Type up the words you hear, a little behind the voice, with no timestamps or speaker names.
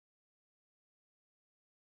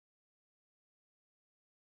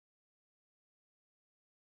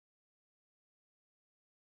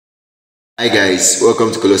Hi guys,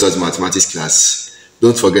 welcome to Colossus Mathematics class.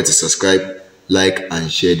 Don't forget to subscribe, like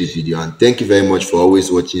and share this video, and thank you very much for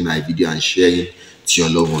always watching my video and sharing to your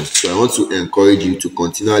loved ones. So I want to encourage you to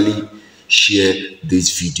continually share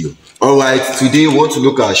this video. Alright, today we want to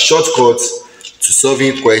look at shortcuts to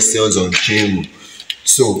solving questions on chain rule.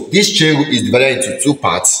 So this chain rule is divided into two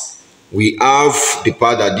parts. We have the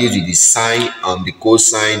part that deals with the sine and the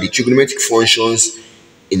cosine, the trigonometric functions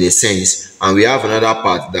in a sense, and we have another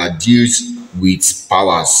part that deals with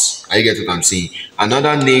powers. Are you get what I'm saying?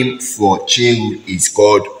 Another name for chain rule is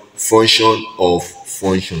called function of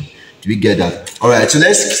function. Do we get that? All right, so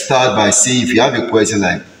let's start by saying, if you have a question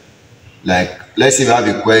like let's say you have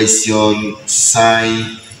a question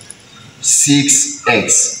sine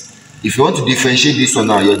 6x. If you want to differentiate this one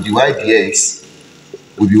now, your dy dx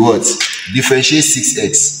will be what? Differentiate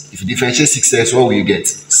 6x. If you differentiate 6x, what will you get?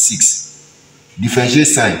 6. Differentiate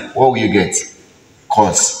sine, what will you get?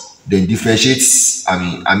 Cos. Then differentiate,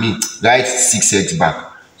 write 6x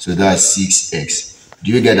back. So that's 6x.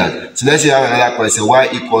 Do you get that? So let's say you have another question. Y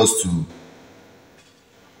equals to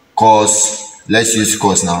cos, let's use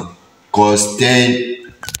cos now. Cos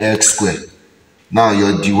 10x squared. Now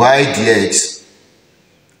your dy dx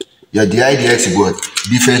is what?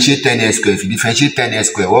 Differentiate 10x squared. If you differentiate 10x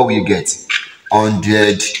squared, what will you get?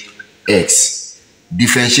 100x.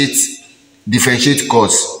 Differentiate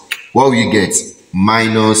cos, what will you get?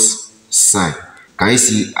 Minus sine. Can you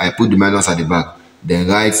see I put the minus at the back? Then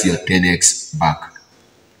write your 10x back.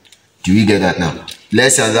 Do we get that now?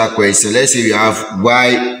 Let's answer that question. Let's say we have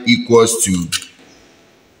y equals to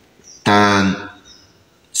tan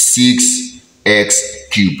 6x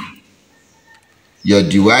cubed. Your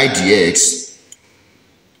dy dx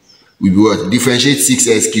will be what? Differentiate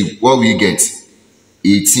 6x cubed. What will you get?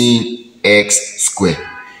 18x squared.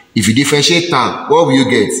 If you differentiate tan, what will you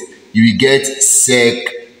get? You will get sec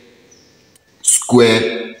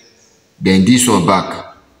square, then this one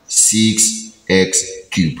back, 6x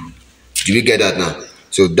cubed. Do you get that now?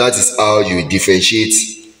 So that is how you differentiate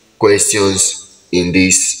questions in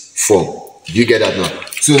this form. Do you get that now?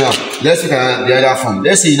 So now, let's look at the other form.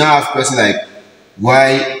 Let's say you now have a question like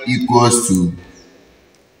y equals to,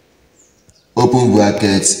 open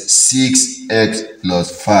brackets, 6x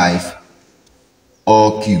plus 5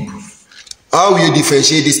 all cube. How will you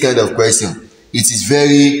differentiate this kind of question? It is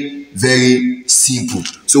very, very simple.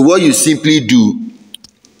 So what you simply do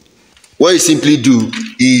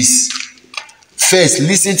is, first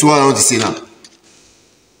listen to what I want to say now.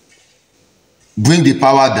 Bring the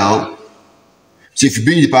power down. So if you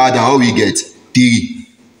bring the power down, what will you get? 3.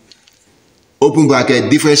 Open bracket,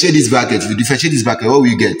 differentiate this bracket. If you differentiate this bracket, what will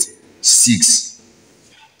you get? 6.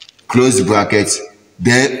 Close the bracket.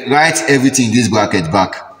 Then write everything in this bracket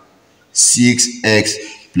back. 6x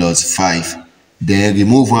plus 5. Then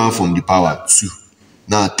remove 1 from the power, 2.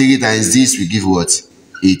 Now 3 times this will give what?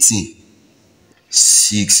 18.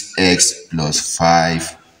 6x plus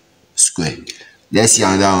 5 squared. Let's see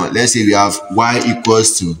another one. Let's say we have y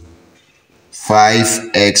equals to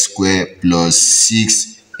 5x squared plus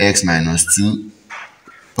 6x minus 2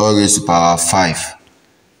 all raised to power 5.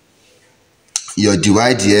 Your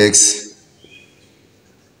dy dx,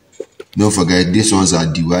 don't forget these ones are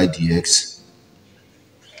dy dx.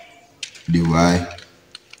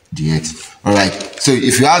 Alright, so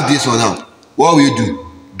if you have this one now, what will you do?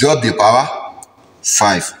 Drop the power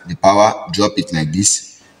 5. The power, drop it like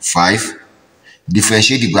this, 5.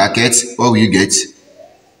 Differentiate the bracket, what will you get?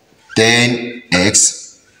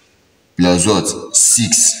 10x plus what?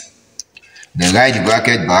 6. Then write the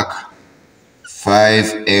bracket back,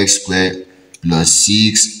 5x squared plus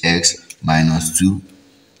 6x minus 2.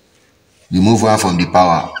 Remove 1 from the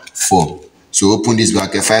power, 4. So open this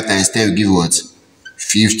bracket, 5 times 10 will give what?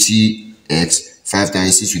 50x. 5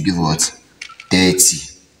 times 6 will give what? 30.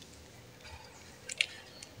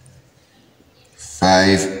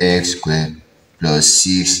 5x squared plus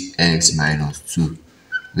 6x minus 2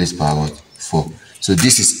 raised to power what? 4. So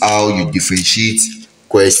this is how you differentiate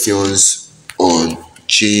questions on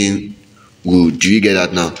chain rule. Do you get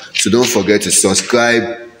that now? So don't forget to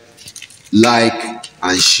subscribe, like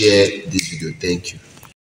and share this video. Thank you.